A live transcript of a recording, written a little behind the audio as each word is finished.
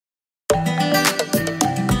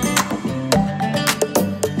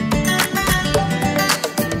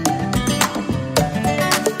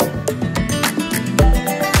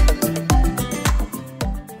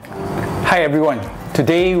Hi everyone,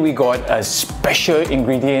 today we got a special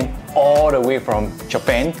ingredient all the way from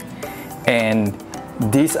Japan, and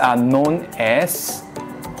these are known as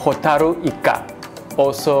Hotaru Ika.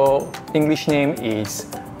 Also, English name is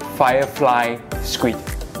Firefly Squid.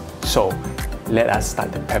 So let us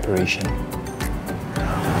start the preparation.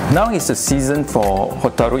 Now is the season for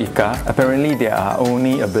Hotaru Ika. Apparently they are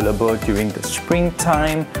only available during the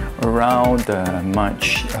springtime, around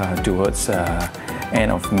March towards end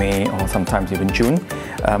of May or sometimes even June.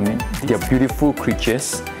 They are beautiful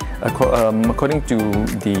creatures. According to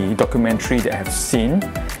the documentary that I have seen,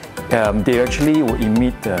 they actually will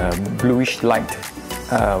emit bluish light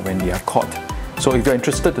when they are caught. So if you're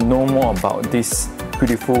interested to know more about this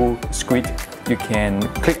beautiful squid, you can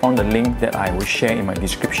click on the link that I will share in my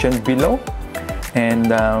description below. And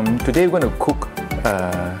today we're going to cook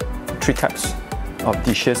 3 types of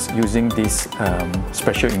dishes using this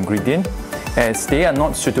special ingredient, as they are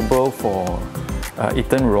not suitable for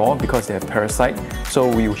eaten raw because they have parasite. So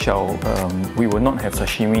we will not have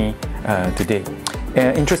sashimi today.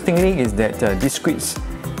 Interestingly is that these squids,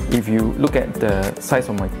 if you look at the size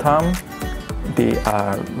of my thumb, they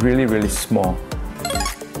are really small.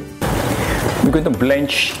 We're going to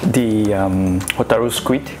blanch the Hotaru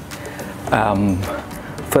squid.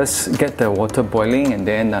 First get the water boiling, and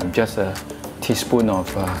then just a teaspoon of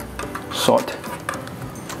salt.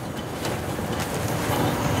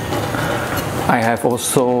 I have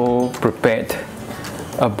also prepared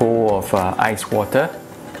a bowl of ice water.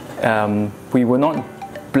 We will not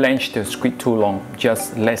blanch the squid too long,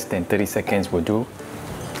 just less than 30 seconds will do.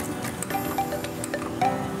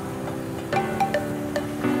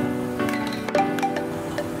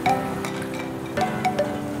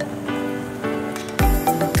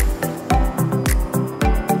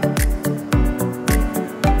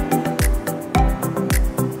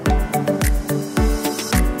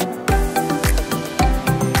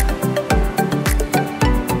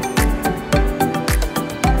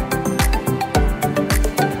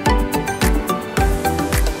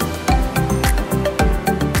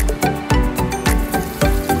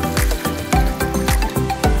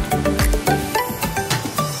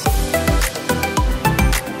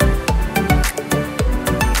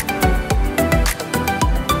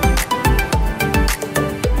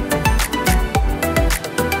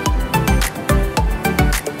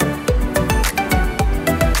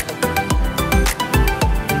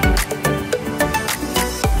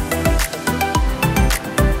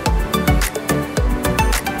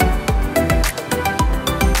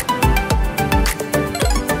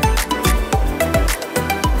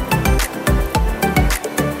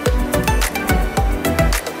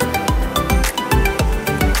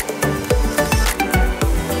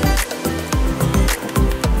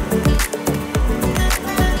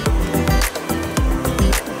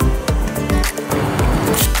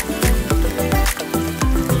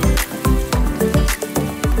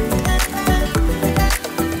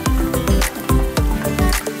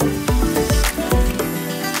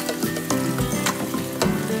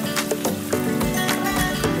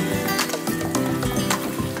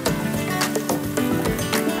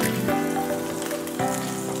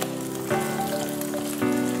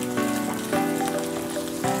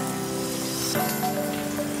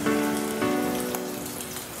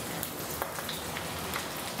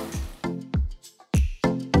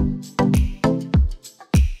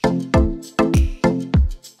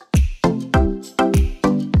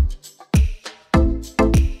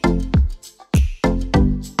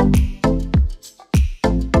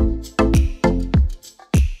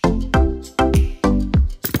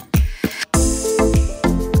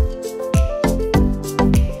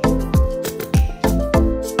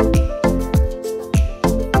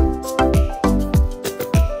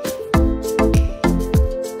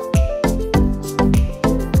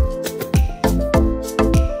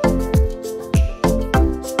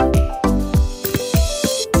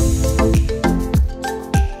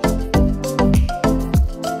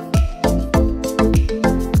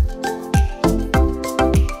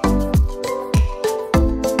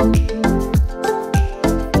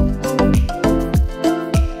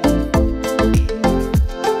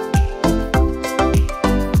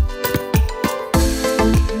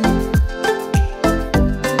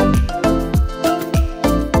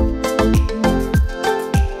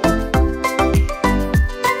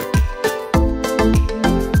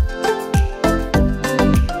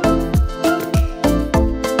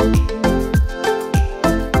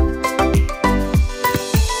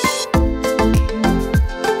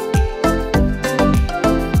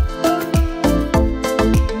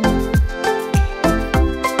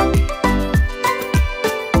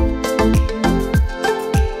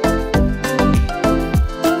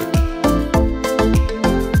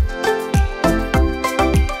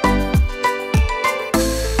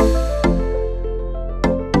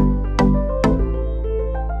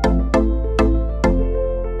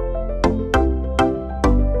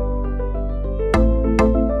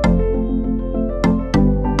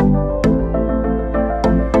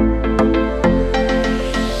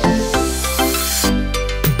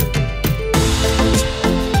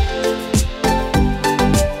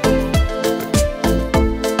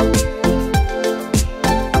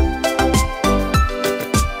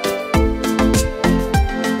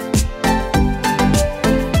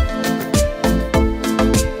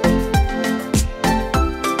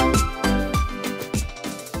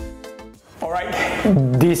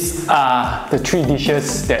 These are the 3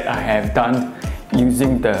 dishes that I have done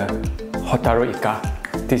using the Hotaru Ika.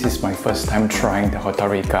 This is my first time trying the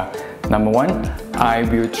Hotaru Ika. Number 1, I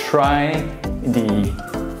will try the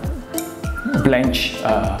blanched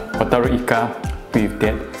Hotaru Ika with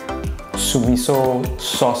that sumiso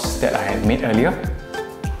sauce that I had made earlier.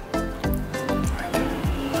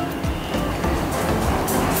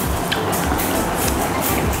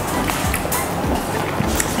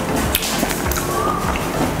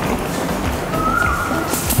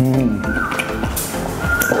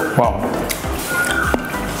 Wow,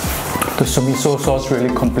 the sumiso sauce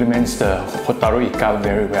really complements the Hotaru Ika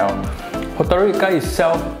very well. Hotaru Ika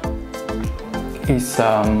itself is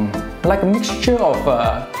like a mixture of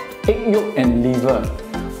egg yolk and liver.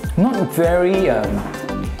 Not very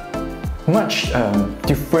much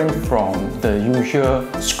different from the usual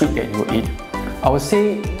squid that you eat. I would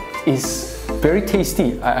say it's very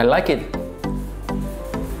tasty. I like it.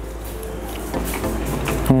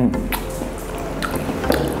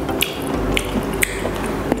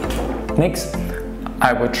 Next,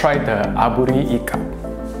 I will try the aburi Ika.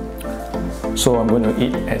 So I'm going to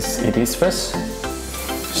eat as it is first.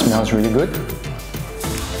 Smells really good.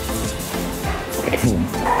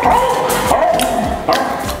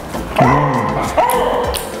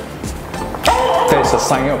 There's a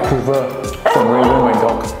sign of approval from Raven, my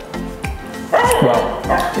dog. Wow,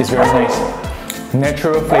 it's very nice.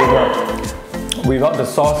 Natural flavor. Without the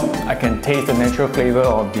sauce, I can taste the natural flavor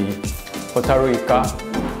of the Hotaru Ika.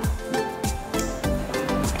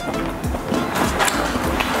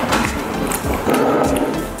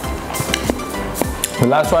 The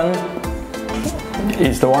last one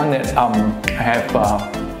is the one that I have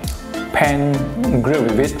pan grilled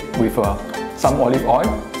with it with some olive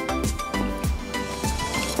oil.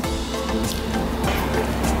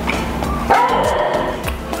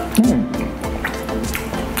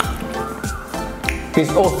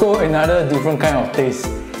 It's also another different kind of taste.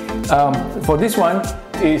 For this one,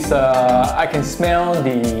 is I can smell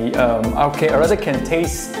the I rather can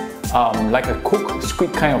taste like a cooked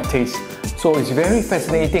squid kind of taste. So it's very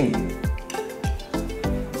fascinating.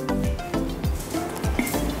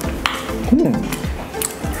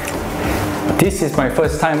 This is my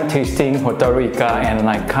first time tasting Hotaru Ika, and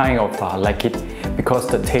I kind of like it because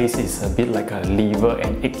the taste is a bit like a liver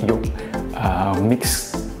and egg yolk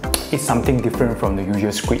mix. It's something different from the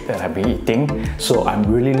usual squid that I've been eating. So I'm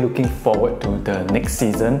really looking forward to the next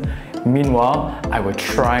season. Meanwhile, I will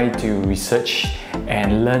try to research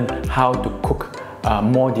and learn how to cook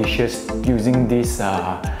more dishes using this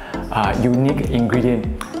unique ingredient.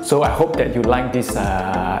 So I hope that you like this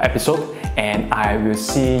episode, and I will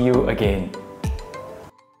see you again.